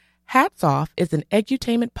Hats Off is an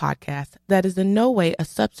edutainment podcast that is in no way a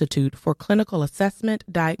substitute for clinical assessment,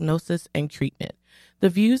 diagnosis, and treatment. The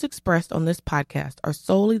views expressed on this podcast are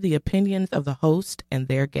solely the opinions of the host and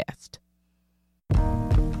their guest.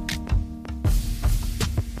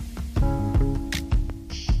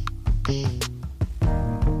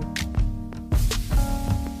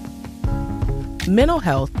 Mental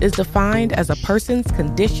health is defined as a person's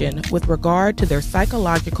condition with regard to their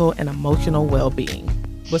psychological and emotional well-being.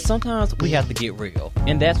 But sometimes we have to get real,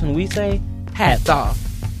 and that's when we say, Hats off.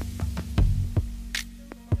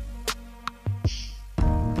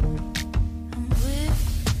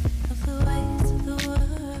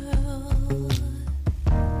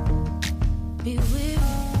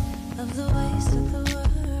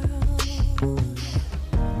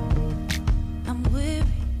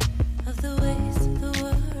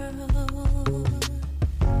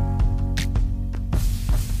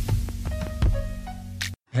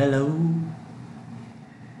 Hello,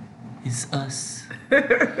 it's us.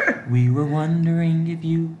 We were wondering if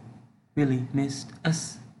you really missed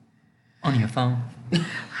us on your phone.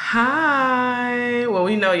 Hi. Well,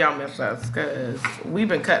 we know y'all miss us because we've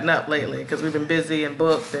been cutting up lately because we've been busy and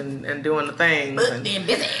booked and doing the things. Being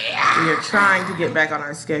busy. We are trying to get back on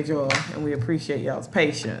our schedule, and we appreciate y'all's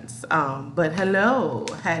patience. But hello,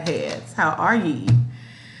 hat heads. How are ye?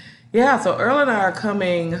 Yeah, so Earl and I are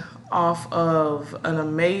coming off of an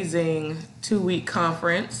amazing 2-week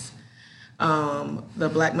conference, the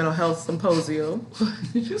Black Mental Health Symposium.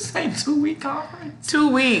 Did you say 2-week conference?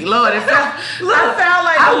 2-week, Lord, it felt, I felt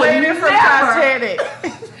like the lady from Titanic.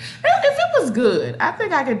 If it was good, I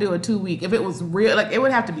think I could do a 2-week. If it was real, like it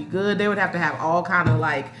would have to be good. They would have to have all kind of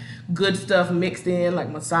like good stuff mixed in, like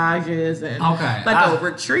massages and a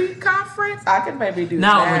retreat conference. I could maybe do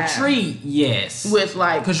that. Retreat, yes, with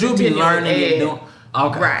like because you'll be learning it.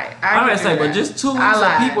 Okay. Right. I'm going to say, but just 2 weeks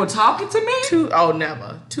of people talking to me?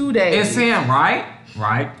 Never. 2 days. And saying, right.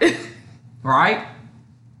 Right. Right.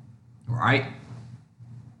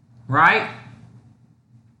 Right.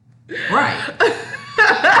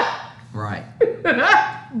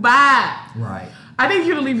 Bye. Right. I need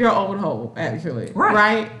you to leave your own home, actually.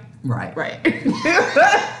 Right.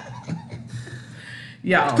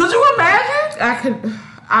 Yo. Could you imagine? I could...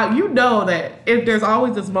 you know that if there's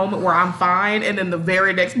always this moment where I'm fine, and then the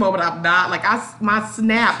very next moment I'm not. Like my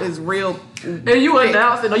snap is real. And you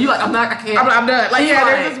announce it, or you like, I'm not. I can't. I'm done. Like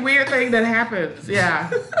there's this weird thing that happens. Yeah.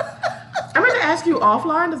 I meant to ask you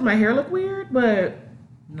offline. Does my hair look weird? But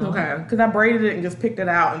no. Okay, because I braided it and just picked it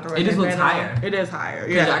out and threw it. It just looks higher. It is higher.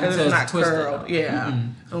 Yeah, because it's not curled. Yeah.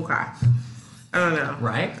 Mm-hmm. Okay. I don't know.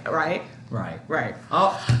 Right.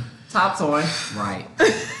 Oh, top's on. Right.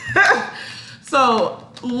 So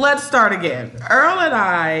let's start again. Earl and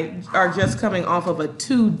I are just coming off of a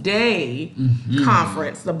 2-day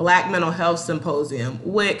conference, the Black Mental Health Symposium,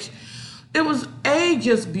 which it was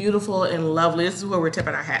just beautiful and lovely. This is where we're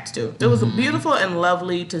tipping our hats to. It was beautiful and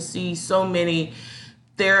lovely to see so many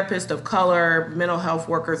therapists of color, mental health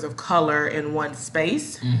workers of color in one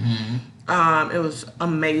space. It was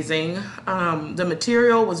amazing. The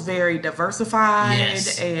material was very diversified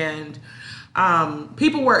and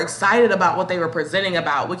people were excited about what they were presenting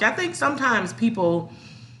about, which I think sometimes people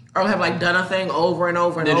have like done a thing over and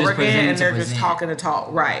over and over again, and they're just talking to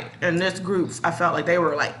talk. Right. And this group, I felt like they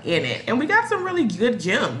were like in it, and we got some really good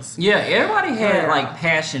gems. Yeah, everybody had like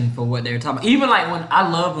passion for what they were talking about. Even like I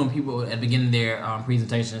love when people at the beginning of their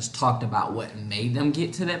presentations talked about what made them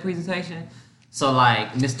get to that presentation. So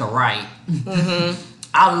like Mr. Wright,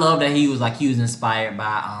 I love that he was inspired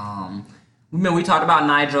by we talked about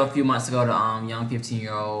Nigel a few months ago, the young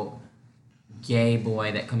 15-year-old gay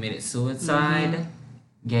boy that committed suicide.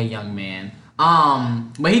 Gay young man.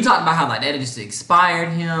 But he talked about how like that just inspired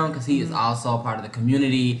him because he is also a part of the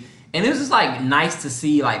community. And it was just like nice to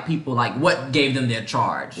see like people like what gave them their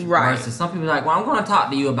charge. Right. Versus some people are like, well, I'm going to talk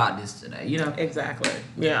to you about this today, you know? Exactly.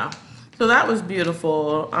 Yeah. So that was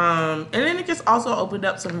beautiful. And then it just also opened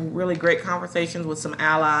up some really great conversations with some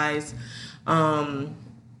allies.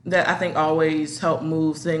 That I think always help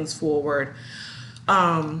move things forward.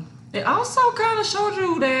 It also kind of showed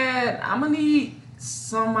you that I'm going to need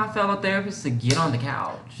some of my fellow therapists to get on the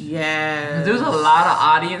couch. Yeah. There's a lot of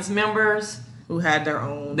audience members who had their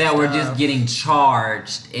own that stuff. were just getting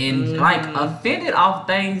charged and like offended off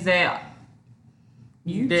things that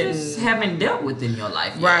you just haven't dealt with in your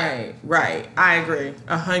life yet. Right. I agree.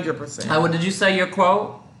 100%. What did you say your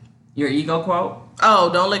quote? Your ego quote?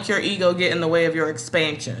 Oh, don't let your ego get in the way of your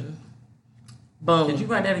expansion. Boom. Did you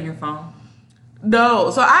write that on your phone? No,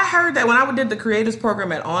 so I heard that when I did the creators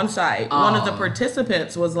program at Onsite, one of the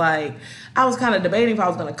participants was like, I was kind of debating if I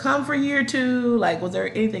was going to come for year 2, like, was there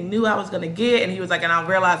anything new I was going to get? And he was like, and I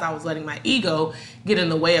realized I was letting my ego get in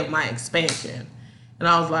the way of my expansion. And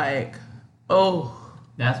I was like, oh.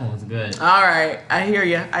 That one was good. All right, I hear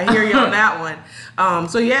you. I hear you on that one.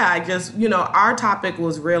 So yeah, I just, our topic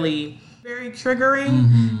was really very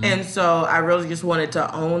triggering. And so I really just wanted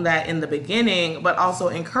to own that in the beginning, but also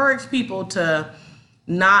encourage people to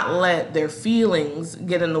not let their feelings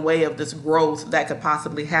get in the way of this growth that could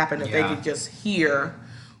possibly happen if they could just hear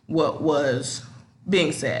what was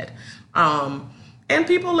being said. And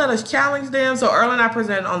people let us challenge them. So Earl and I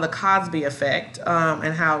presented on the Cosby effect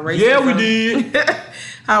and how racism... Yeah, we did.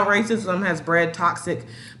 how racism has bred toxic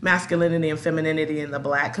masculinity and femininity in the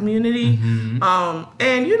Black community.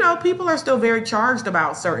 And, people are still very charged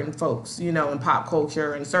about certain folks, in pop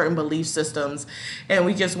culture and certain belief systems. And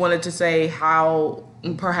we just wanted to say how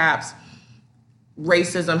perhaps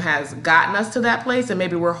racism has gotten us to that place and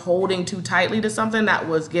maybe we're holding too tightly to something that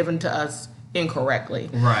was given to us incorrectly.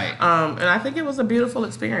 Right. And I think it was a beautiful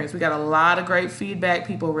experience. We got a lot of great feedback.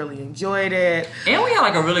 People really enjoyed it. And we had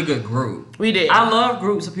like a really good group. We did. I love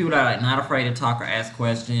groups of people that are like not afraid to talk or ask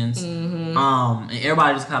questions. And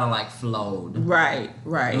everybody just kind of like flowed. Right.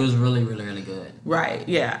 It was really, really, really good. Right,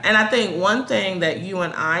 yeah. And I think one thing that you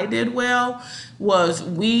and I did well was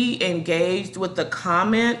we engaged with the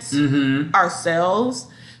comments ourselves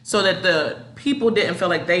so that the people didn't feel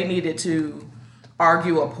like they needed to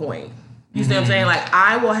argue a point. You see what I'm saying? Like,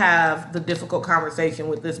 I will have the difficult conversation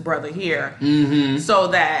with this brother here so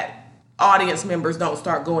that audience members don't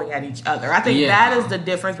start going at each other. I think that is the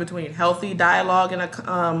difference between healthy dialogue in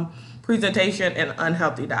a presentation and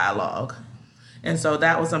unhealthy dialogue. And so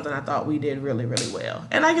that was something I thought we did really, really well.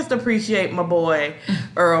 And I just appreciate my boy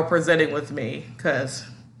Earl presenting with me because...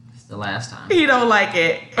 the last time. He don't like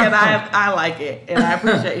it, and I like it, and I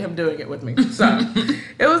appreciate him doing it with me. So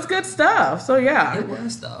it was good stuff. So yeah. It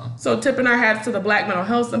was though. So tipping our hats to the Black Mental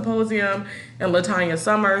Health Symposium and LaTanya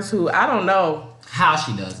Summers, who I don't know how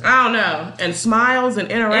she does it. I don't know. And smiles and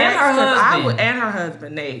interacts. And her husband. And her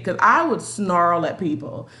husband, Nate. Because I would snarl at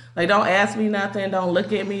people. Like, don't ask me nothing. Don't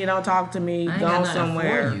look at me. Don't talk to me. Go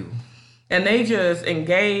somewhere. And they just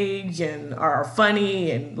engage and are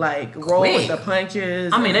funny and like roll with the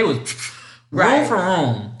punches. I mean, they was room for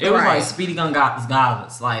room. It was like Speedy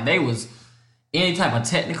Gonzalez. Like, they was any type of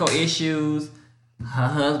technical issues. Her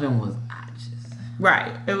husband was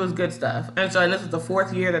right. It was good stuff. And so, and this is the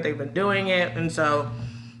 4th year that they've been doing it. And so,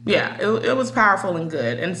 yeah, it was powerful and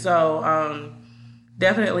good. And so,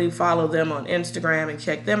 definitely follow them on Instagram and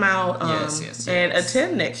check them out. Yes. And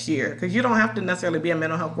attend next year because you don't have to necessarily be a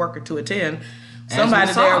mental health worker to attend.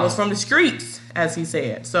 Somebody there was from the streets, as he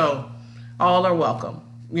said. So all are welcome,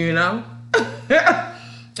 And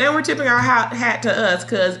we're tipping our hat to us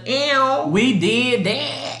because we did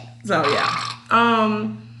that. So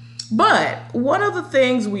yeah. But one of the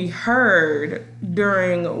things we heard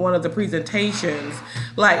during one of the presentations,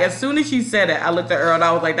 like as soon as she said it, I looked at Earl and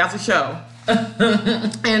I was like, that's a show.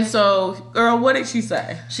 And so, Earl, what did she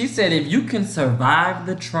say? She said, if you can survive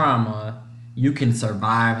the trauma, you can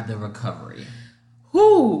survive the recovery.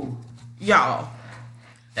 Whoo, y'all.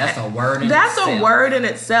 That's a word in itself. That's a word in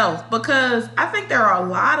itself because I think there are a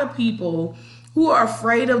lot of people who are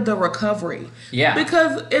afraid of the recovery. Yeah.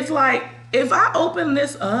 Because it's like, if I open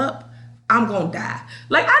this up, I'm going to die.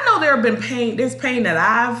 Like, I know there's pain that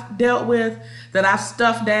I've dealt with, that I've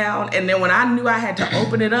stuffed down. And then when I knew I had to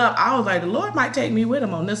open it up, I was like, the Lord might take me with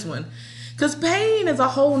him on this one. Because pain is a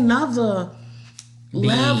whole nother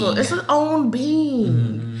level. It's its own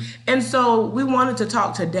being. And so we wanted to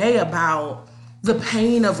talk today about the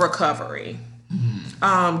pain of recovery.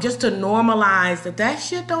 Just to normalize that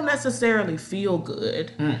shit don't necessarily feel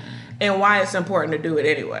good. And why it's important to do it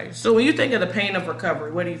anyway. So when you think of the pain of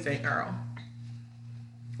recovery, what do you think, Earl?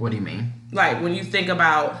 What do you mean? Like when you think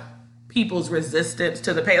about people's resistance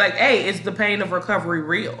to the pain, like, hey, is the pain of recovery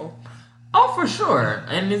real? Oh, for sure.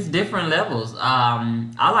 And it's different levels.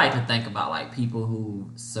 I like to think about like people who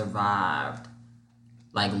survived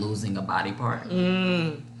like losing a body part.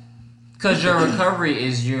 Because your recovery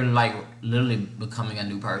is you're like literally becoming a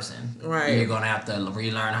new person. Right. You're going to have to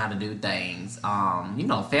relearn how to do things.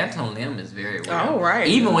 Phantom limb is very real. Oh, right.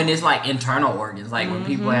 Even when it's like internal organs, like when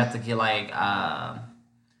people have to get like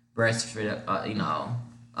breast,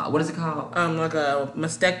 what is it called? Like a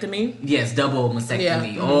mastectomy? Yes, double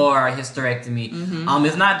mastectomy or a hysterectomy.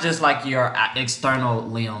 It's not just like your external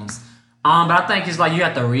limbs. But I think it's like you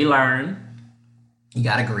have to relearn. You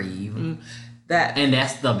got to grieve. And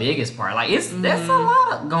that's the biggest part. Like that's a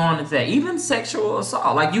lot of going into that. Even sexual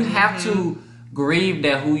assault. Like you have to grieve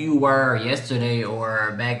that who you were yesterday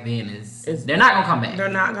or back then they're not gonna come back. They're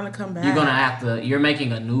not gonna come back. You're gonna have to. You're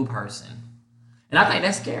making a new person, and I think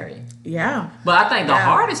that's scary. Yeah. But I think the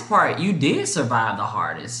hardest part, you did survive the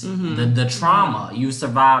hardest, the trauma. You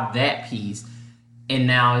survived that piece, and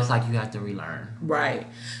now it's like you have to relearn. Right.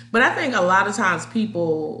 But I think a lot of times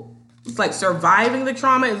people, it's like surviving the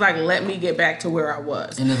trauma is like, let me get back to where I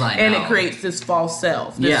was. And it's like, and no. It creates this false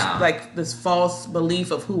self. Like this false belief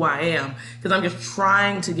of who I am. Because I'm just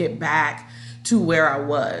trying to get back to where I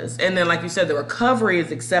was. And then, like you said, the recovery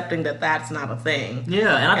is accepting that that's not a thing.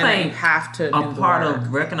 Yeah, and I think you have to a part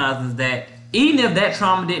of recognizing is that even if that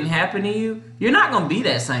trauma didn't happen to you, you're not going to be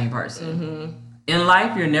that same person. In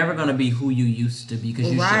life, you're never going to be who you used to be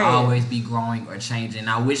because you should always be growing or changing.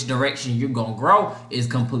 Now, which direction you're going to grow is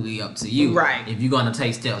completely up to you. Right. If you're going to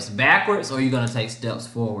take steps backwards or you're going to take steps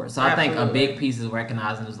forward. So I think a big piece is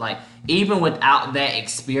recognizing is like, even without that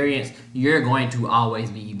experience, you're going to always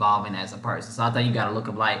be evolving as a person. So I think you got to look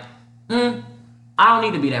up like, I don't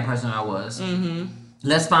need to be that person I was.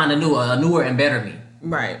 Let's find a newer and better me.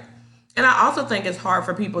 Right. And I also think it's hard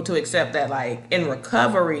for people to accept that, like, in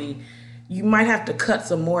recovery, you might have to cut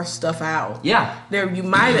some more stuff out. Yeah. You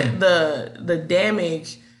might the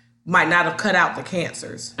damage might not have cut out the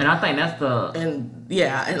cancers. And I think that's and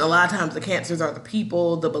a lot of times the cancers are the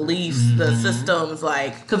people, the beliefs, the systems,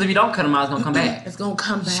 like, because if you don't cut them out, it's gonna come back. It's gonna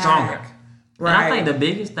come back stronger. Right. And I think the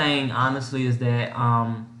biggest thing, honestly, is that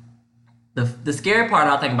the scary part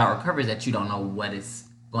I think about recovery is that you don't know what it's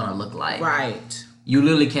gonna look like. Right. You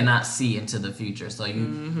literally cannot see into the future, so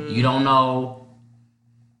you don't know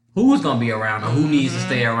who's gonna be around or who needs to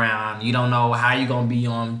stay around. You don't know how you're gonna be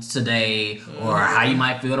on today or how you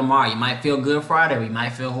might feel tomorrow. You might feel good Friday, or you might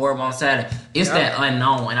feel horrible on Saturday. It's that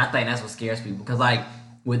unknown, and I think that's what scares people. Because like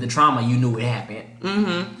with the trauma, you knew it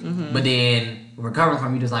happened, but then recovering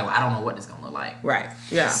from, you just like, well, I don't know what it's gonna look like. Right.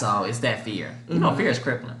 Yeah. So it's that fear. You know, fear is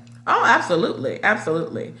crippling. Oh, absolutely,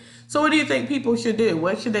 absolutely. So what do you think people should do?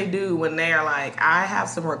 What should they do when they are like, I have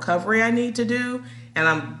some recovery I need to do, and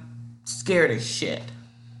I'm scared as shit?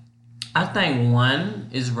 I think one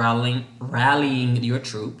is rallying your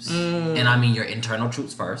troops, and I mean your internal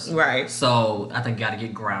troops first. Right. So I think you got to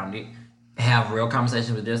get grounded, have real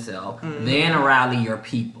conversations with yourself, then rally your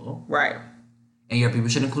people. Right. And your people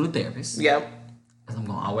should include a therapist. Yep. Because I'm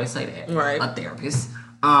gonna always say that. Right. A therapist.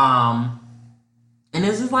 And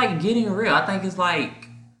this is like getting real. I think it's like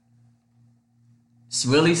it's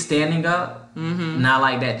really standing up, not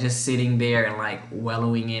like that, just sitting there and like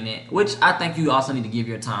wallowing in it. Which I think you also need to give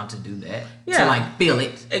your time to do that, to like feel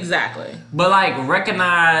it. Exactly. But like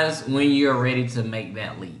recognize when you're ready to make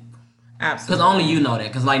that leap. Absolutely. Because only you know that.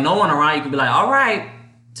 Because like no one around you can be like, all right,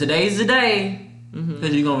 today's the day.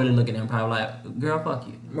 Because you're gonna really look at them probably like, girl, fuck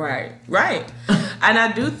you. Right. Right. And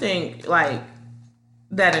I do think like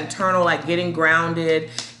that internal, like getting grounded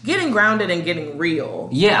and getting real.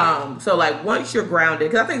 Yeah. So like once you're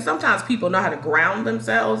grounded, because I think sometimes people know how to ground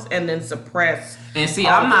themselves and then suppress. And see,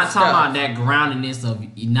 I'm not talking about that groundedness of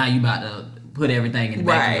now you about to put everything in the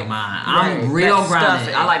back of your mind. I'm real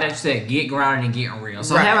grounded. I like that you said get grounded and getting real.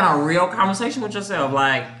 So having a real conversation with yourself,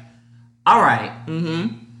 like, all right,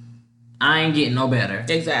 I ain't getting no better.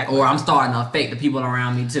 Exactly. Or I'm starting to affect the people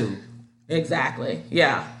around me too. Exactly.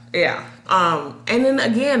 Yeah. Yeah. And then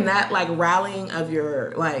again, that like rallying of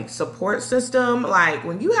your like support system, like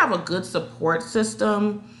when you have a good support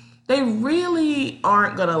system, they really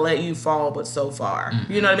aren't gonna let you fall but so far.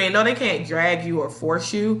 You know what I mean? No, they can't drag you or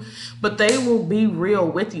force you, but they will be real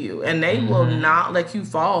with you and they will not let you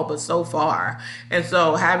fall but so far. And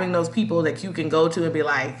so having those people that you can go to and be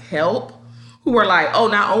like, help, who are like, oh,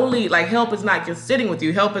 not only like help is not just sitting with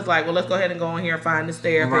you. Help is like, well, let's go ahead and go in here and find this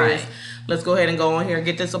therapist. Right. Let's go ahead and go in here and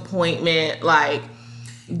get this appointment. Like,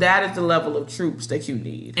 that is the level of troops that you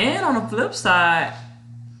need. And on the flip side,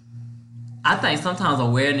 I think sometimes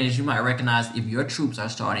awareness, you might recognize if your troops are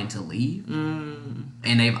starting to leave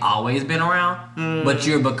and they've always been around, but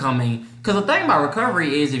you're becoming, because the thing about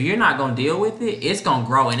recovery is if you're not going to deal with it, it's going to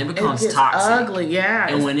grow and it becomes toxic. Ugly, yeah.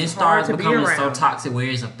 And when it starts becoming so toxic where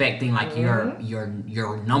it's affecting like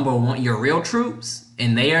your number one, your real troops,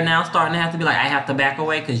 and they are now starting to have to be like, I have to back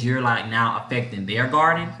away because you're like now affecting their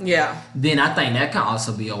garden. Yeah. Then I think that can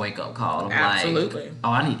also be a wake up call of Absolutely. like, oh,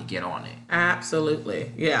 I need to get on it.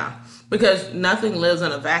 Absolutely. Yeah. Because nothing lives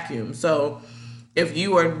in a vacuum. So if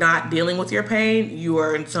you are not dealing with your pain, you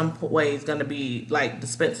are in some ways going to be like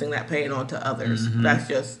dispensing that pain onto others. That's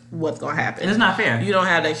just what's going to happen. And it's not fair. You don't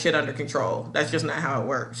have that shit under control. That's just not how it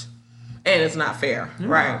works. And it's not fair.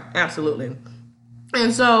 Right. Absolutely.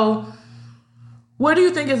 And so what do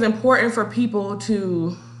you think is important for people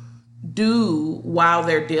to do while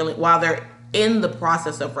they're in the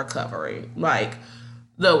process of recovery? Like,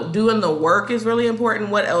 doing the work is really important.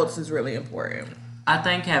 What else is really important? I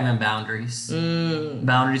think having boundaries.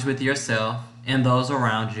 Boundaries with yourself and those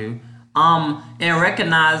around you. And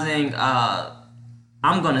recognizing,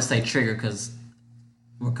 I'm going to say trigger because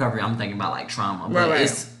recovery, I'm thinking about like trauma. But Right.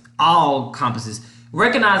 it's all encompasses.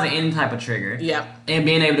 Recognizing any type of trigger. Yep. And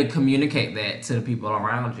being able to communicate that to the people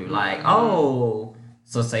around you. Like, oh,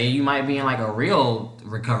 so say you might be in like a real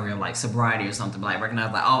recovery of like sobriety or something. But like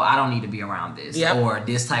recognize like, oh, I don't need to be around this. Yep. Or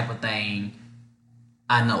this type of thing,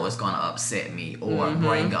 I know it's going to upset me or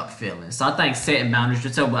bring up feelings. So I think setting boundaries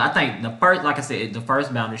with yourself. But I think the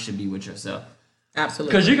first boundary should be with yourself.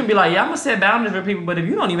 Absolutely. Because you can be like, yeah, I'm going to set boundaries with people. But if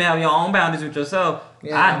you don't even have your own boundaries with yourself,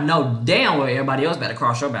 I know damn well everybody else better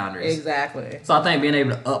cross your boundaries. Exactly. So I think being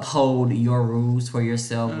able to uphold your rules for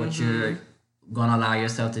yourself, what you're gonna allow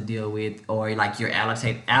yourself to deal with, or like your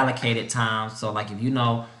allocated time. So like if you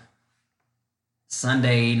know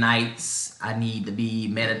Sunday nights I need to be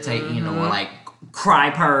meditating or like cry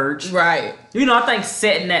purge. Right. You know, I think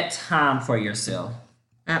setting that time for yourself.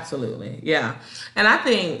 Absolutely. Yeah. And I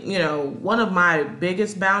think, one of my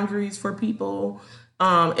biggest boundaries for people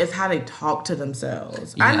is how they talk to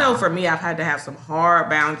themselves. I know for me, I've had to have some hard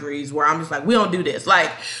boundaries where I'm just like, we don't do this. Like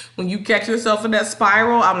when you catch yourself in that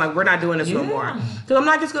spiral, I'm like, we're not doing this no more. Because I'm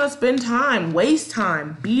not just going to waste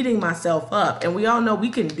time beating myself up. And we all know we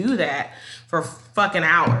can do that for fucking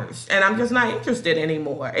hours. And I'm just not interested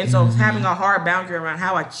anymore. And so having a hard boundary around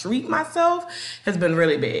how I treat myself has been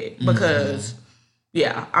really big because,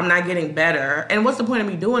 I'm not getting better. And what's the point of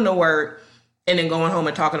me doing the work and then going home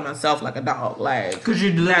and talking to myself like a dog? Like, because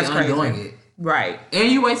you're literally undoing it. Right. And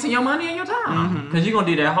you wasting your money and your time. Because you're going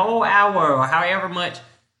to do that whole hour or however much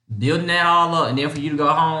building that all up and then for you to go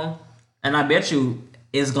home. And I bet you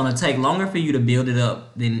it's going to take longer for you to build it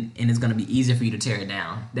up and it's going to be easier for you to tear it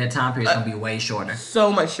down. That time period is going to be way shorter.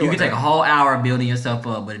 So much shorter. You can take a whole hour building yourself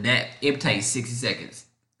up, but it takes 60 seconds.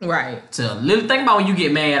 Right. To literally think about when you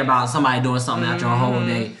get mad about somebody doing something after a whole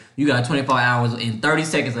day. You got 24 hours and 30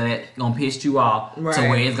 seconds of that going to piss you off to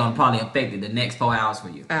where it's going to probably affect the next 4 hours for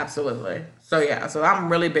you. Absolutely. So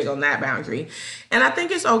I'm really big on that boundary. And I think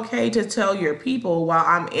it's okay to tell your people while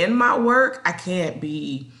I'm in my work, I can't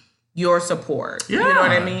be your support. Yeah. You know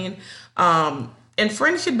what I mean? And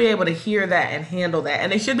friends should be able to hear that and handle that.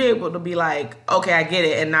 And they should be able to be like, okay, I get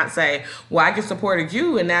it. And not say, well, I just supported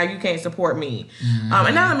you and now you can't support me. And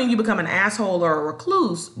that doesn't mean you become an asshole or a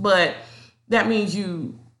recluse, but that means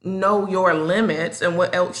you know your limits and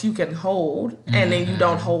what else you can hold. And then you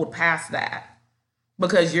don't hold past that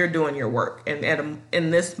because you're doing your work. And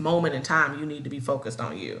in this moment in time, you need to be focused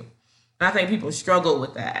on you. And I think people struggle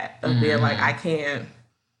with that of being like, I can't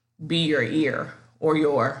be your ear or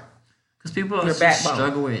your Because people are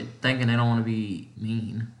struggle with thinking they don't want to be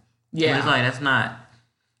mean. Yeah. But it's like, that's not...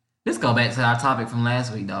 Let's go back to our topic from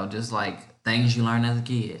last week, though. Just like things you learn as a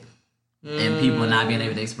kid. And people not being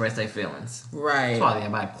able to express their feelings. Right. That's why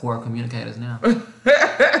everybody poor communicators now. Because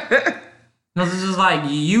it's just like,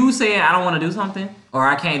 you saying I don't want to do something or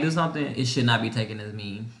I can't do something, it should not be taken as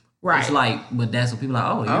mean. Right. It's like, but that's what people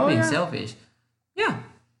are like, oh, you're being selfish. Yeah.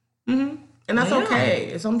 Mm-hmm. And that's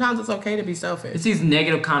okay. Sometimes it's okay to be selfish. It's these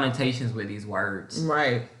negative connotations with these words.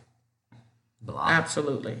 Right. Blah.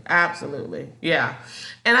 Absolutely. Yeah.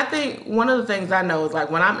 And I think one of the things I know is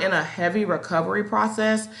like when I'm in a heavy recovery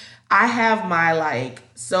process, I have my like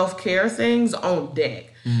self-care things on deck.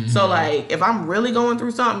 So like if I'm really going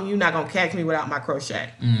through something, you're not going to catch me without my crochet.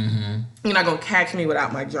 You're not going to catch me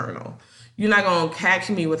without my journal. You're not going to catch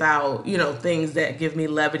me without, things that give me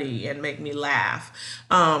levity and make me laugh.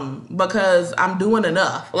 Because I'm doing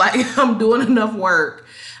enough. Like I'm doing enough work.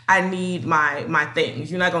 I need my things.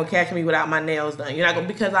 You're not going to catch me without my nails done. You're not going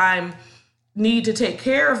because I need to take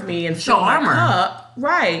care of me and fill my cup,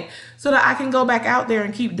 right? So that I can go back out there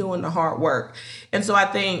and keep doing the hard work. And so I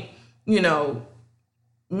think,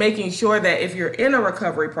 making sure that if you're in a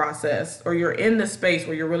recovery process or you're in the space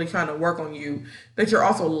where you're really trying to work on you, that you're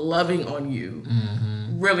also loving on you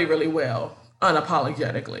really, really well,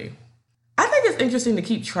 unapologetically. I think it's interesting to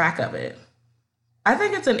keep track of it. I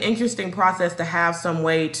think it's an interesting process to have some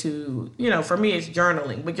way to, for me it's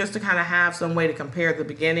journaling, but just to kind of have some way to compare the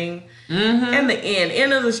beginning and the end.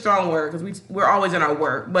 End is a strong word because we're always in our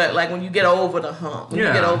work, but like when you get over the hump, when you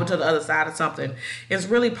get over to the other side of something, it's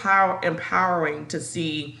really empowering to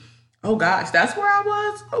see, oh gosh, that's where I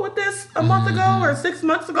was with this a month ago or 6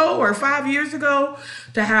 months ago or 5 years ago,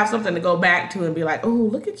 to have something to go back to and be like, oh,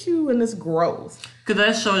 look at you in this growth. Because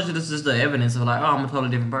that shows you this is the evidence of like, oh, I'm a totally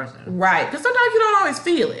different person. Right. Because sometimes you don't always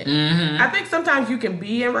feel it. I think sometimes you can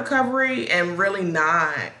be in recovery and really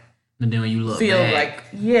not But then when you look feel back, like,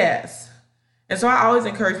 yes. And so I always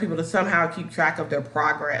encourage people to somehow keep track of their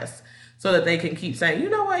progress so that they can keep saying, you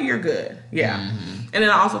know what, you're good. Yeah. And then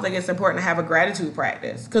I also think it's important to have a gratitude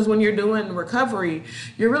practice, because when you're doing recovery,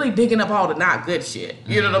 you're really digging up all the not good shit.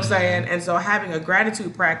 You know what I'm saying? And so having a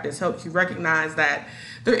gratitude practice helps you recognize that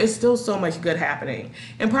there is still so much good happening.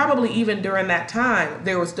 And probably even during that time,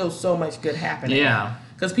 there was still so much good happening. Yeah.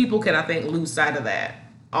 Because people can, I think, lose sight of that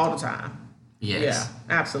all the time. Yes. Yeah,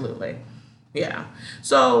 absolutely. Yeah.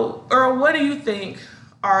 So, Earl, what do you think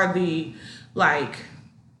are the, like,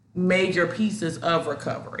 major pieces of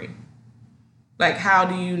recovery? Like, how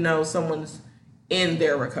do you know someone's in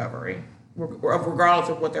their recovery, regardless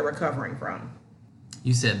of what they're recovering from?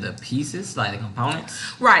 You said the pieces, like the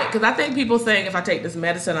components? Right, because I think people think if I take this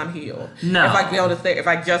medicine, I'm healed. No. If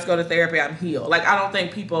I just go to therapy, I'm healed. Like, I don't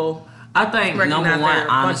think people I think, number recognize one, there are a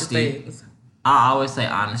bunch of honesty. things. I always say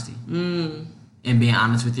honesty. And being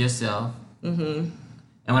honest with yourself. And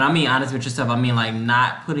when I mean honest with yourself, I mean, like,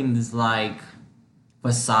 not putting this, like,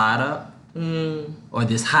 facade up. Or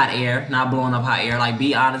this hot air, not blowing up hot air. Like,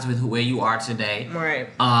 be honest with where you are today. Right.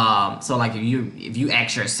 So, like, if you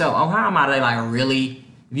ask yourself, oh, how am I today? Like, really,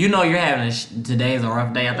 if you know you're having today is a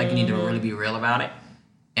rough day, I think you need to really be real about it.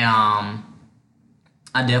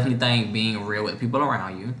 I definitely think being real with people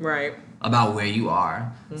around you. Right. About where you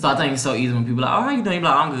are. So I think it's so easy when people are like, oh, how you doing? You're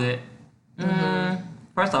like, I'm good.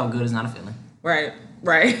 First off, good is not a feeling. Right.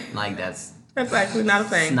 Right. Like, that's actually not a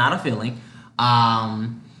thing. It's not a feeling.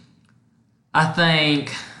 I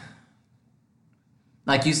think,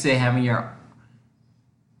 like you said, having your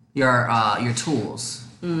tools,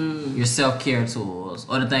 your self-care tools,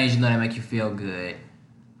 or the things you know that make you feel good,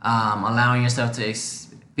 allowing yourself to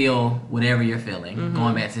feel whatever you're feeling.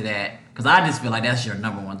 Going back to that, because I just feel like that's your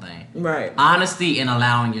number one thing. Right. Honesty and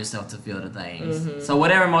allowing yourself to feel the things. So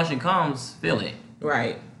whatever emotion comes, feel it.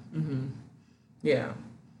 Right. Yeah.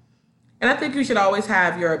 And I think you should always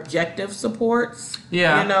have your objective supports.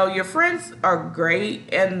 Yeah. You know, your friends are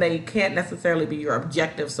great, and they can't necessarily be your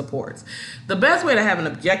objective supports. The best way to have an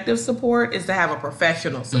objective support is to have a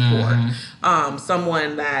professional support.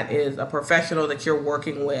 Someone that is a professional that you're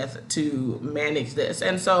working with to manage this.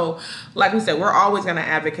 And so, like we said, we're always going to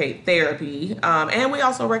advocate therapy. And we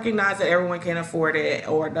also recognize that everyone can't afford it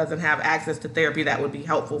or doesn't have access to therapy that would be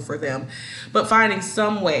helpful for them. But finding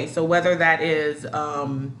some way, so whether that is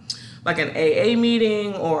like an AA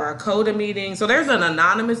meeting or a CODA meeting. So there's an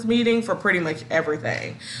anonymous meeting for pretty much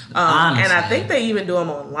everything. And I think they even do them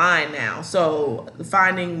online now. So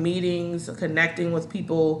finding meetings, connecting with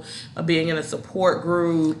people, being in a support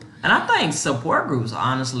group. And I think support groups are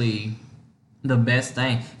honestly the best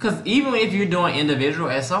thing. Because even if you're doing individual,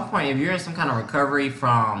 at some point, if you're in some kind of recovery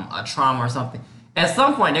from a trauma or something, at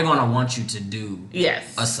some point they're going to want you to do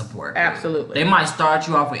a support group. Absolutely. They might start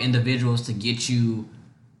you off with individuals to get you,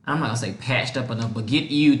 I'm not gonna say patched up enough, but get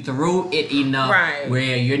you through it enough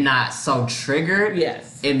where you're not so triggered.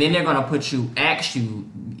 Yes. And then they're gonna ask you.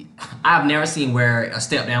 I've never seen where a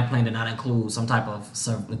step down plan did not include some type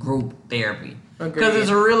of group therapy. Because it's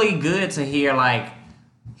really good to hear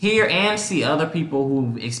and see other people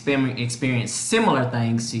who've experienced similar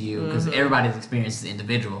things to you, because everybody's experience is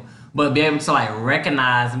individual. But be able to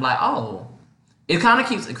recognize and be like, oh, it kind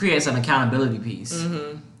of creates an accountability piece.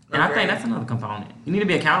 And I think that's another component. You need to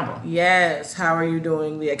be accountable. Yes. How are you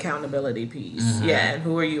doing the accountability piece? Yeah. And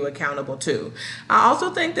who are you accountable to? I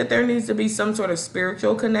also think that there needs to be some sort of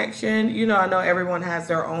spiritual connection. You know, I know everyone has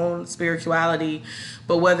their own spirituality,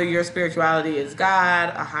 but whether your spirituality is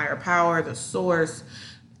God, a higher power, the source,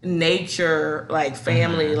 nature, like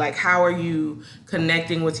family, like how are you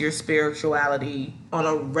connecting with your spirituality on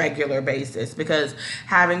a regular basis? Because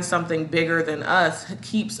having something bigger than us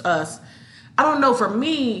keeps us, I don't know, for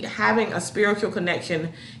me, having a spiritual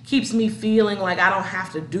connection keeps me feeling like I don't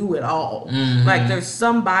have to do it all. Like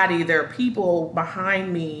there are people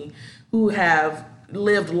behind me who have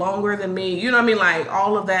lived longer than me. You know what I mean? Like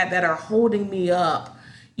all of that are holding me up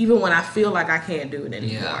even when I feel like I can't do it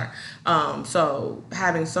anymore. So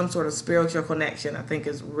having some sort of spiritual connection, I think,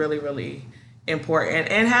 is really, really important.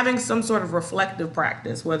 And having some sort of reflective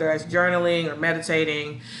practice, whether it's journaling or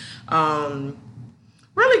meditating,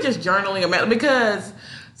 really just journaling about, because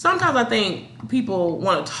sometimes I think people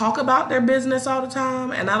want to talk about their business all the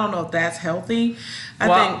time, and I don't know if that's healthy. I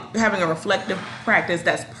think having a reflective practice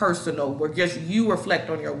that's personal, where just you reflect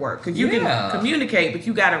on your work, because you can communicate, but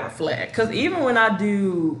you got to reflect. Because even when I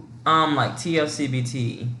do like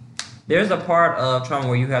TFCBT, there's a part of trauma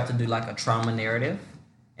where you have to do like a trauma narrative.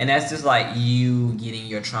 And that's just like you getting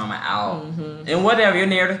your trauma out. And whatever, your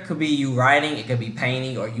narrative could be you writing, it could be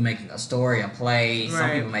painting, or you making a story, a play. Some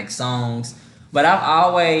people make songs. But I've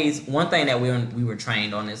always, one thing that we were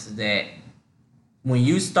trained on is that when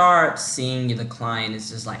you start seeing the client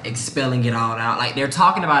is just like expelling it all out, like they're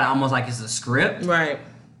talking about it almost like it's a script. Right.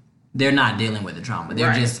 They're not dealing with the trauma.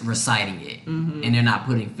 They're just reciting it, and they're not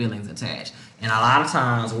putting feelings attached. And a lot of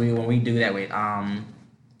times, when we do that with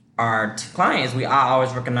our clients, I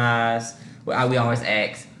always recognize. We always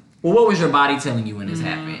ask, well, what was your body telling you when this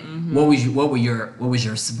happened? What was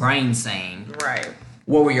your brain saying? Right.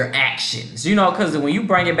 What were your actions? You know, because when you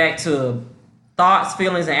bring it back to thoughts,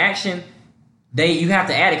 feelings, and action, you have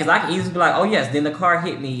to add it, because I can easily be like, oh yes, then the car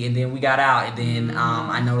hit me, and then we got out, and then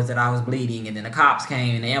I noticed that I was bleeding, and then the cops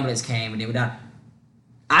came, and the ambulance came, and then we done.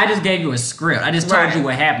 I just gave you a script. I just told you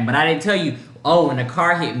what happened, but I didn't tell you, oh, when the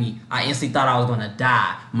car hit me, I instantly thought I was gonna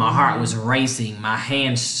die. My heart was racing. My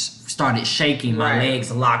hands started shaking. My legs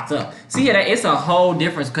locked up. See, it's a whole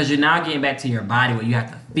difference, because you're now getting back to your body where you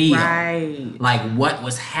have to feel like what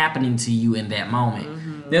was happening to you in that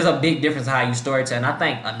moment. There's a big difference in how you storytell. And I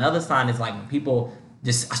think another sign is like when people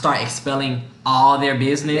just start expelling all their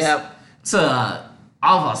business to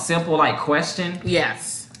off a simple like question.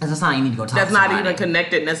 Yes. That's a sign you need to go talk to That's somebody. not even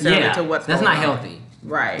connected necessarily to what's going on. That's not healthy.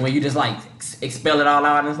 Right. When you just like expel it all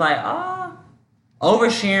out, and it's like,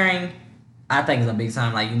 oversharing, I think is a big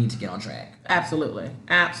sign like you need to get on track. Absolutely.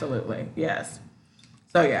 Yes.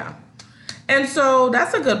 So yeah. And so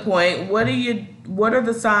that's a good point. What are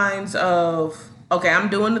the signs of, okay, I'm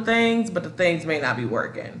doing the things, but the things may not be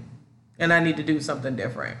working, and I need to do something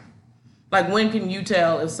different? Like, when can you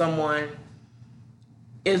tell if someone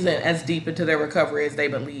isn't as deep into their recovery as they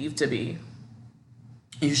believe to be?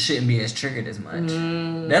 You shouldn't be as triggered as much.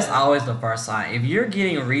 That's always the first sign. If you're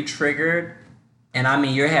getting re-triggered, and I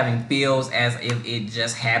mean you're having feels as if it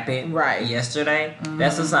just happened yesterday,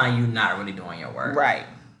 that's a sign you're not really doing your work. Right.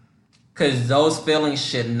 Because those feelings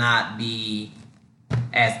should not be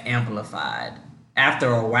as amplified.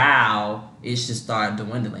 After a while, it should start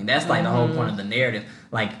dwindling. That's like the whole point of the narrative.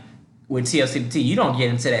 Like with TLCBT, you don't get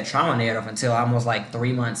into that trauma narrative until almost like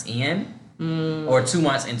 3 months in or 2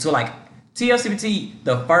 months into. Like TLCBT,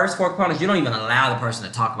 the first 4 components, you don't even allow the person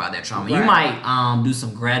to talk about their trauma. You might do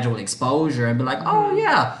some gradual exposure and be like, oh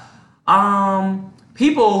yeah,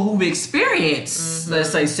 people who've experienced, let's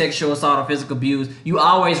say, sexual assault or physical abuse, you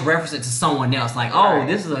always reference it to someone else. Like, oh,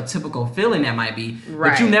 this is a typical feeling that might be.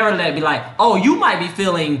 But you never let it be like, oh, you might be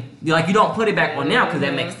feeling, like, you don't put it back on them because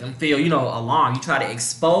that makes them feel, alarmed. You try to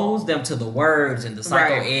expose them to the words and the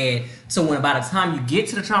psycho ed. So when by the time you get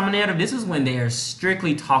to the trauma narrative, this is when they're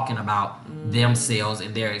strictly talking about themselves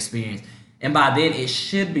and their experience. And by then, it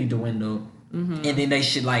should be dwindled. And then they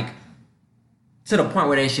should, like, to the point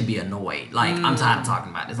where they should be annoyed. Like, I'm tired of talking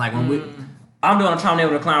about this. Like, when I'm doing a trauma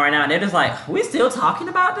narrative with a client right now, and they're just like, we still talking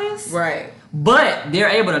about this? Right. But they're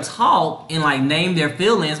able to talk and, like, name their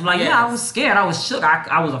feelings. Like, yeah, I was scared. I was shook. I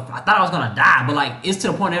thought I was going to die. But, like, it's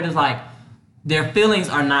to the point they're just like, their feelings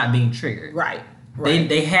are not being triggered. Right.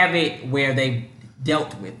 They have it where they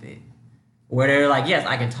dealt with it. Where they're like, yes,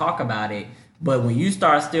 I can talk about it. But when you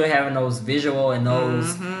start still having those visual and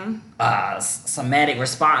those somatic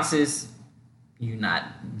responses, you're not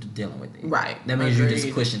dealing with it. Right. That means you're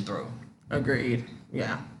just pushing through. Agreed.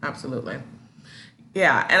 Yeah, absolutely.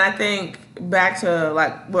 Yeah, and I think back to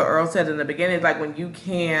like what Earl said in the beginning, like when you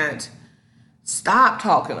can't stop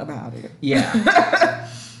talking about it. Yeah.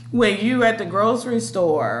 When you at the grocery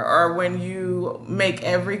store, or when you make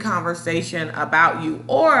every conversation about you,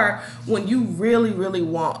 or when you really, really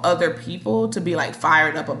want other people to be like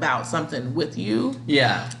fired up about something with you.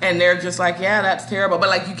 Yeah. And they're just like, yeah, that's terrible. But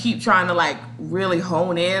like you keep trying to like really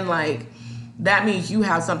hone in, like that means you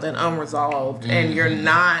have something unresolved and you're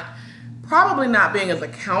probably not being as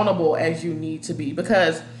accountable as you need to be,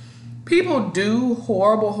 because people do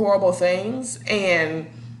horrible, horrible things, and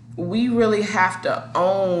we really have to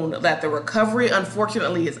own that the recovery,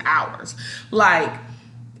 unfortunately, is ours. Like,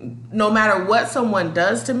 no matter what someone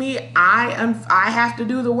does to me, I have to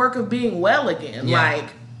do the work of being well again. Yeah. Like,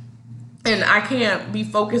 and I can't be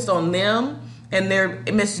focused on them and their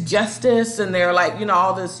misjustice and their, like,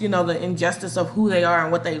 all this, the injustice of who they are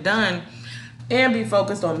and what they've done, and be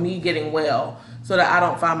focused on me getting well so that I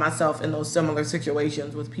don't find myself in those similar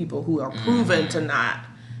situations with people who are proven to not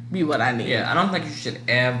be what I need. Yeah, I don't think you should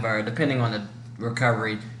ever, depending on the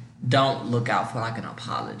recovery, don't look out for like an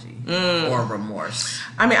apology or remorse.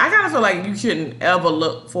 I mean, I kind of feel like you shouldn't ever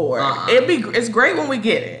look for it. It's great when we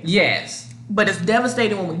get it. Yes. But it's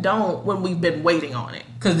devastating when we don't, when we've been waiting on it.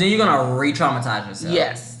 Because then you're going to re-traumatize yourself.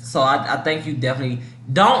 Yes. So I think you definitely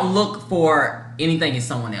don't look for anything in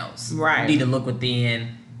someone else. Right. You need to look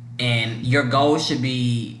within, and your goal should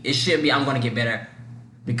be, I'm going to get better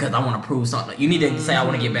because I want to prove something. You need to say, I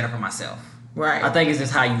want to get better for myself. Right. I think it's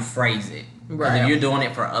just how you phrase it. Right. If you're doing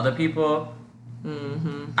it for other people,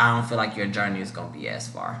 I don't feel like your journey is gonna be as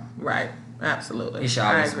far. Right. Absolutely. It should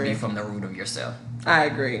always be from the root of yourself. I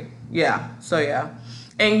agree. Yeah. So yeah.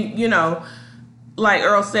 And you know, like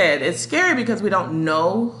Earl said, it's scary because we don't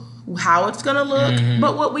know how it's gonna look.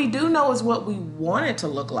 But what we do know is what we want it to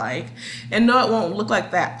look like. And no, it won't look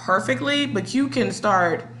like that perfectly, but you can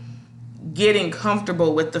start getting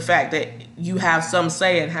comfortable with the fact that you have some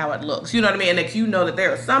say in how it looks. You know what I mean? And that you know that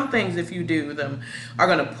there are some things, if you do them, are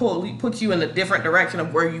going to put you in a different direction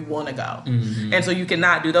of where you want to go. And so you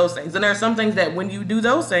cannot do those things. And there are some things that when you do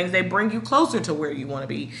those things, they bring you closer to where you want to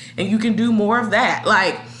be. And you can do more of that.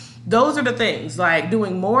 Like, those are the things. Like,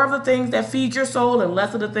 doing more of the things that feed your soul and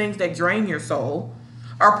less of the things that drain your soul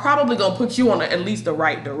are probably going to put you on at least the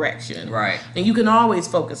right direction. Right. And you can always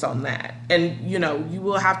focus on that. And, you know, you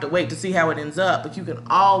will have to wait to see how it ends up, but you can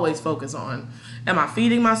always focus on, am I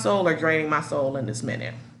feeding my soul or draining my soul in this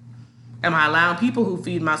minute? Am I allowing people who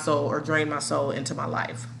feed my soul or drain my soul into my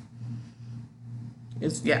life?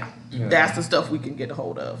 That's the stuff we can get a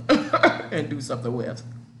hold of and do something with.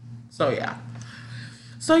 So, yeah,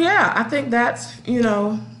 I think that's, you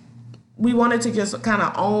know, we wanted to just kind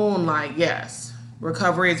of own, like, yes,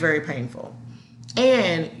 recovery is very painful.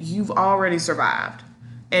 And you've already survived.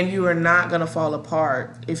 And you are not going to fall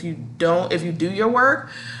apart if you do your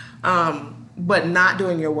work. But not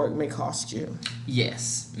doing your work may cost you.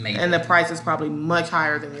 Yes, maybe. And the price is probably much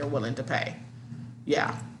higher than you're willing to pay.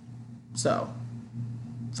 Yeah. So,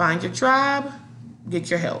 find your tribe,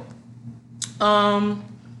 get your help. Boom.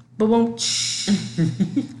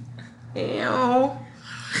 Ew.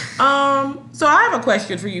 So I have a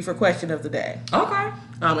question for you for question of the day. Okay.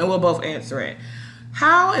 And we'll both answer it.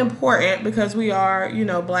 How important, because we are, you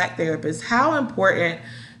know, Black therapists, how important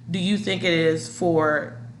do you think it is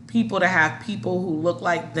for people to have people who look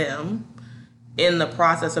like them in the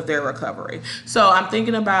process of their recovery? So I'm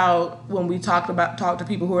thinking about when we talk to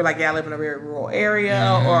people who are like, yeah, I live in a very rural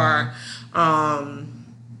area, or,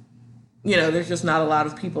 you know, there's just not a lot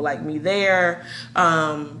of people like me there.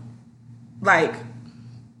 Like,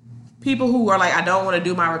 people who are like, I don't want to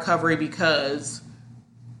do my recovery because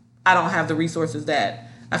I don't have the resources that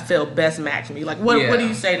I feel best match me. Like, what do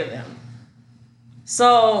you say to them?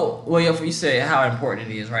 So, well, you said how important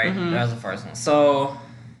it is, right? That was the first one. So,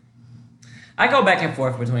 I go back and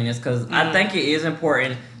forth between this because I think it is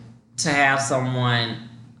important to have someone,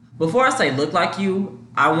 before I say look like you,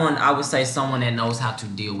 I would say someone that knows how to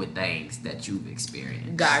deal with things that you've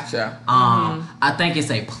experienced. Gotcha. I think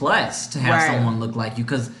it's a plus to have someone look like you,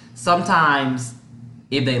 because sometimes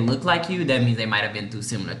if they look like you, that means they might have been through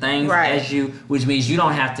similar things as you, which means you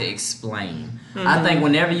don't have to explain. I think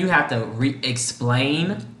whenever you have to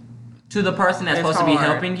explain to the person that's supposed to be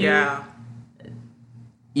helping you,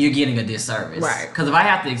 you're getting a disservice. Right. Because if I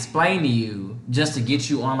have to explain to you just to get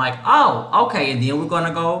you on, like, oh, okay, and then we're going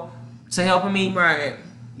to go to helping me,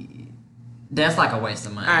 that's like a waste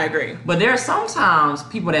of money. I agree. But there are sometimes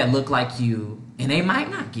people that look like you, and they might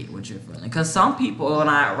not get what you're feeling, because some people are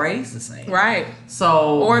not raised the same. Right.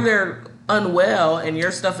 So, or they're unwell, and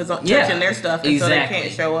your stuff is touching their stuff, and so they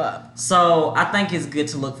can't show up. So I think it's good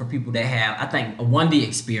to look for people that have, I think, the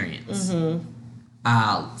experience.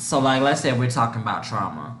 So, like, let's say we're talking about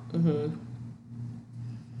trauma.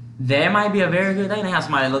 That might be a very good thing to have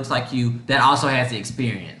somebody that looks like you that also has the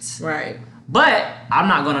experience. Right. But I'm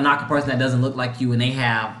not going to knock a person that doesn't look like you and they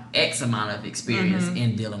have X amount of experience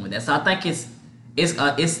in dealing with that. So I think it's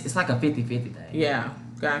like a 50-50 thing. Yeah,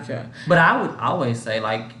 gotcha. But I would always say,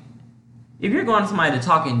 like, if you're going to somebody to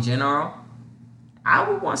talk in general, I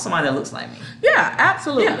would want somebody that looks like me. Yeah,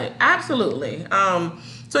 absolutely. Absolutely.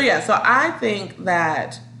 So I think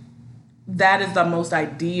that is the most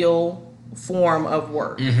ideal form of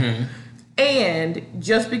work. And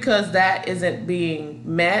just because that isn't being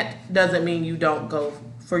met doesn't mean you don't go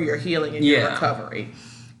for your healing and your recovery.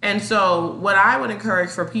 And so what I would encourage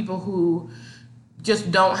for people who just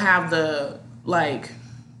don't have the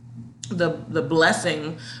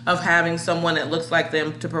blessing of having someone that looks like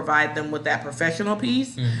them to provide them with that professional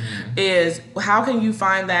piece is, how can you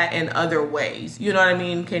find that in other ways? You know what I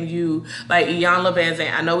mean? Can you, like Iyanla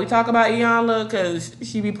Vanzant, I know we talk about Iyanla because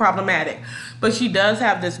she be problematic, but she does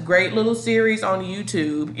have this great little series on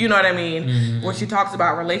YouTube, you know what I mean, where she talks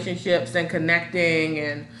about relationships and connecting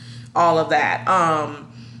and all of that.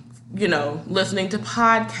 You know, listening to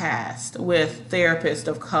podcasts with therapists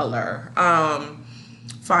of color,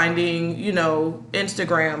 finding, you know,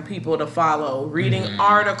 Instagram people to follow, reading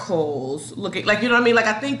articles, looking, like, you know what I mean? Like,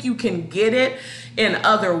 I think you can get it in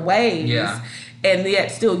other ways. and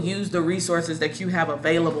yet still use the resources that you have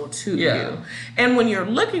available to Yeah. you. And when you're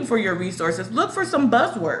looking for your resources, look for some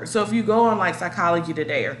buzzwords. So if you go on like Psychology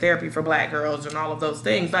Today or Therapy for Black Girls and all of those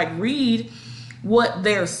things, like read what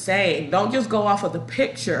they're saying. Don't just go off of the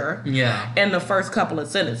picture in the first couple of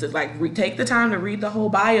sentences. Like take the time to read the whole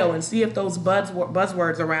bio and see if those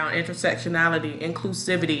buzzwords around intersectionality,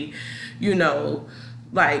 inclusivity, you know,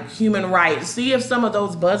 like human rights, see if some of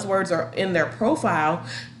those buzzwords are in their profile.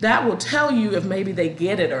 That will tell you if maybe they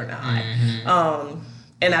get it or not.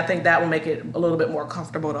 And I think that will make it a little bit more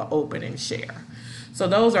comfortable to open and share. So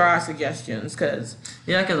those are our suggestions. Because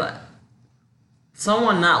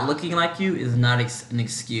someone not looking like you is not an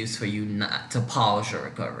excuse for you not to pause your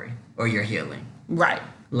recovery or your healing. Right.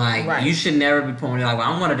 Like, you should never be pointing like,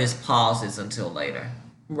 well, I'm going to just pause this until later.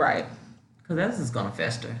 Right. Because that's just going to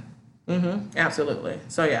fester. Absolutely.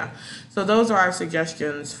 So, yeah. So those are our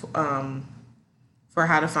suggestions for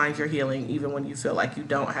how to find your healing, even when you feel like you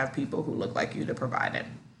don't have people who look like you to provide it.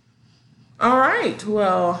 All right.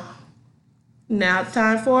 Well, now it's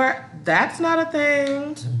time for That's Not a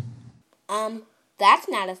Thing. That's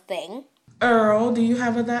not a thing. Earl, do you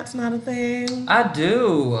have a That's Not a Thing? I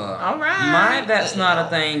do. All right. My That's Not a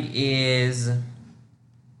Thing is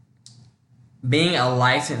being a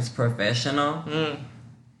licensed professional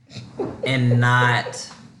and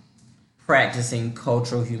not practicing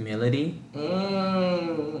cultural humility.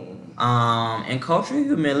 And cultural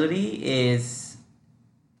humility is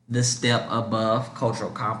the step above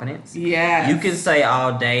cultural competence. Yeah. You can say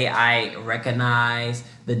all day, I recognize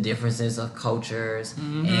the differences of cultures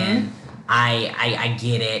and I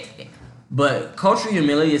get it. But cultural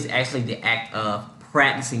humility is actually the act of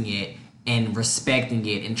practicing it and respecting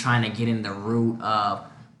it and trying to get in the root of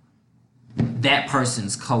that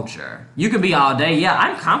person's culture. You can be all day, yeah,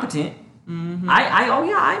 I'm competent.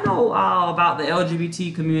 I know about the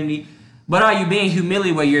LGBT community. But are you being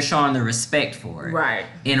humility where you're showing the respect for it? Right.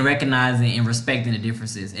 And recognizing and respecting the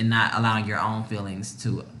differences and not allowing your own feelings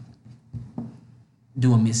to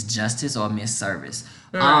do a misjustice or a misservice.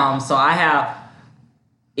 Right. So I have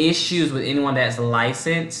issues with anyone that's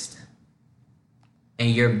licensed and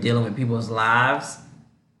you're dealing with people's lives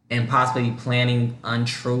and possibly planning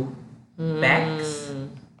untrue facts.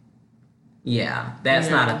 Yeah, that's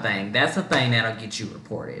not a thing. That's a thing that'll get you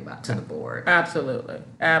reported to the board. Absolutely.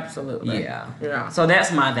 Yeah. So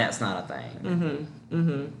that's not a thing.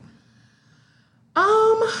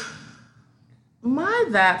 My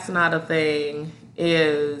That's Not a Thing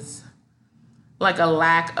is like a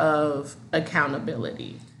lack of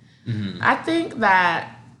accountability. I think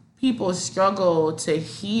that people struggle to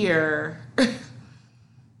hear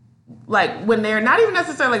like when they're not even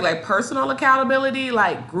necessarily like personal accountability,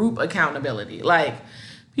 like group accountability, like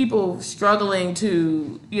people struggling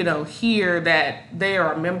to, you know, hear that they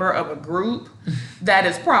are a member of a group that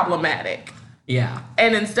is problematic. Yeah.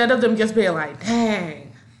 And instead of them just being like,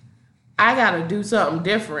 dang, I gotta do something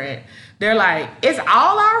different, they're like, it's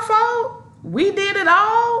all our fault? We did it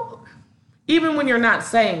all? Even when you're not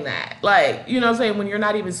saying that. Like, you know what I'm saying? When you're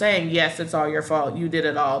not even saying, yes, it's all your fault, you did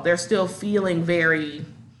it all. They're still feeling very,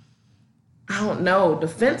 I don't know,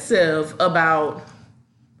 defensive about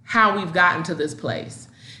how we've gotten to this place.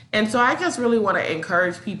 And so I just really want to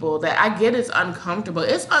encourage people that I get it's uncomfortable.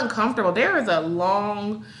 It's uncomfortable. There is a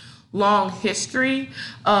long, long history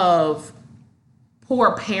of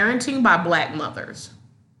poor parenting by Black mothers.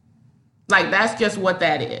 Like, that's just what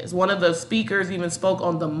that is. One of the speakers even spoke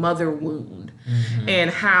on the mother wound and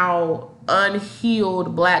how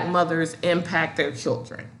unhealed Black mothers impact their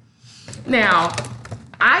children. Now,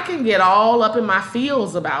 I can get all up in my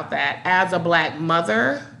feels about that as a Black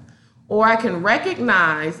mother, or I can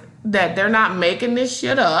recognize that they're not making this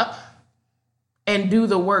shit up and do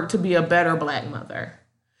the work to be a better Black mother.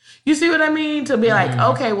 You see what I mean? To be like,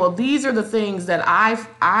 okay, well, these are the things that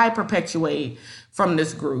I perpetuate from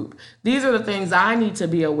this group. These are the things I need to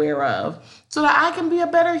be aware of so that I can be a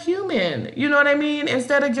better human. You know what I mean?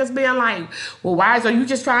 Instead of just being like, well, why are you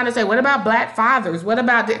just trying to say, what about Black fathers? What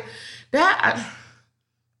about that?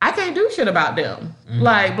 I can't do shit about them.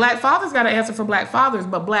 Like, Black fathers got to answer for Black fathers,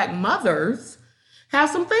 but Black mothers have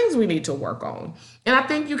some things we need to work on. And I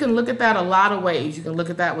think you can look at that a lot of ways. You can look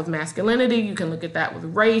at that with masculinity. You can look at that with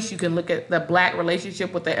race. You can look at the Black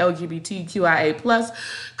relationship with the LGBTQIA plus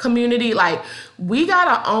community. Like, we got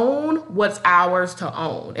to own what's ours to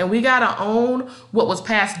own. And we got to own what was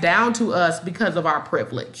passed down to us because of our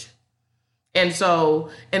privilege. And so,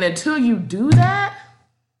 and until you do that,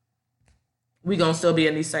 we gonna still be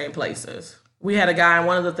in these same places. We had a guy in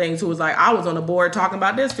one of the things who was like, I was on the board talking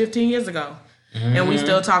about this 15 years ago. And we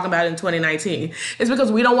still talking about it in 2019. It's because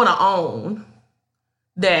we don't want to own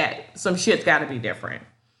that some shit's got to be different.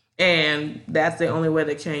 And that's the only way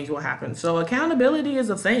that change will happen. So accountability is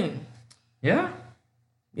a thing. Yeah.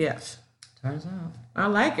 Yes. Turns out. I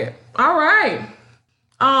like it. All right.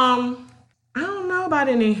 I don't know about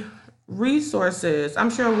any resources. I'm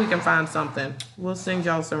sure we can find something. We'll send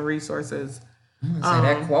y'all some resources. Say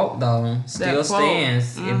that quote though still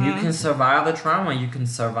stands. Mm-hmm. If you can survive the trauma, you can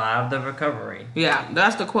survive the recovery. Yeah,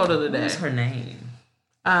 that's the quote of the day. What's her name?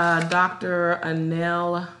 Dr.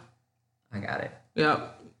 Anel. I got it.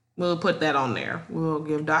 Yep. We'll put that on there. We'll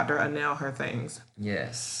give Dr. Anel her things.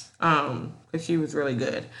 Yes. Because she was really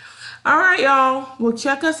good. All right, y'all. Well,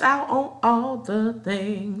 check us out on all the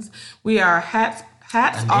things. We are hats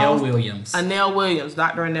Anel off. Williams. Anel Williams,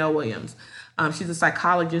 Dr. Anel Williams. She's a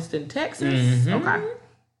psychologist in Texas. Okay. I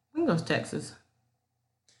think it was Texas.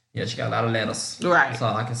 Yeah, she got a lot of letters. Right. That's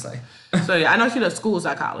all I can say. So, yeah, I know she does school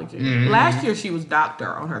psychology. Last year, she was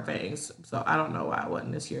doctor on her things. So, I don't know why it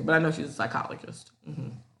wasn't this year. But I know she's a psychologist.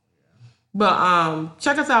 But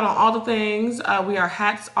check us out on all the things. We are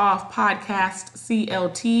Hats Off Podcast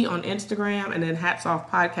CLT on Instagram. And then Hats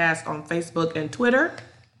Off Podcast on Facebook and Twitter.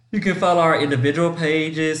 You can follow our individual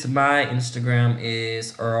pages. My Instagram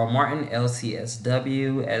is Earl Martin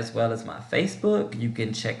LCSW, as well as my Facebook. You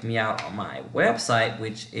can check me out on my website,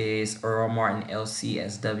 which is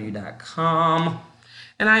earlmartinlcsw.com.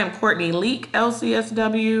 And I am Courtney Leak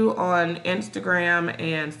LCSW on Instagram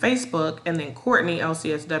and Facebook, and then Courtney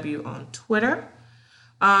LCSW on Twitter.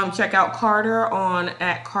 Check out Carter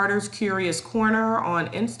at Carter's Curious Corner on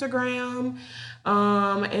Instagram.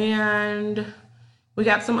 And we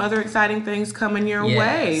got some other exciting things coming your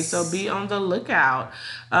way, so be on the lookout.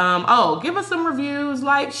 Give us some reviews,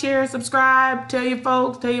 like, share, subscribe, tell your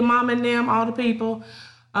folks, tell your mom and them, all the people.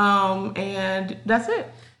 And that's it.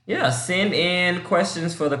 Yeah, send in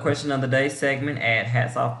questions for the Question of the Day segment at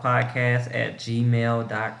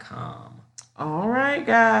hatsoffpodcast@gmail.com. All right,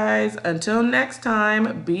 guys. Until next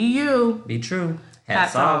time, be you. Be true.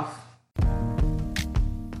 Hats off.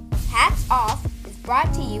 Hats Off is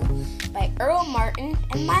brought to you by Earl Martin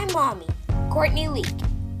and my mommy, Courtney Leak.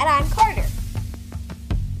 And I'm Carter.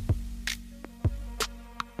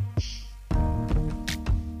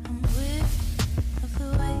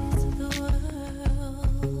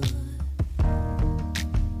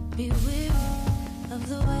 Beware of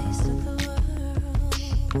the ways of the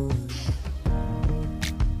world.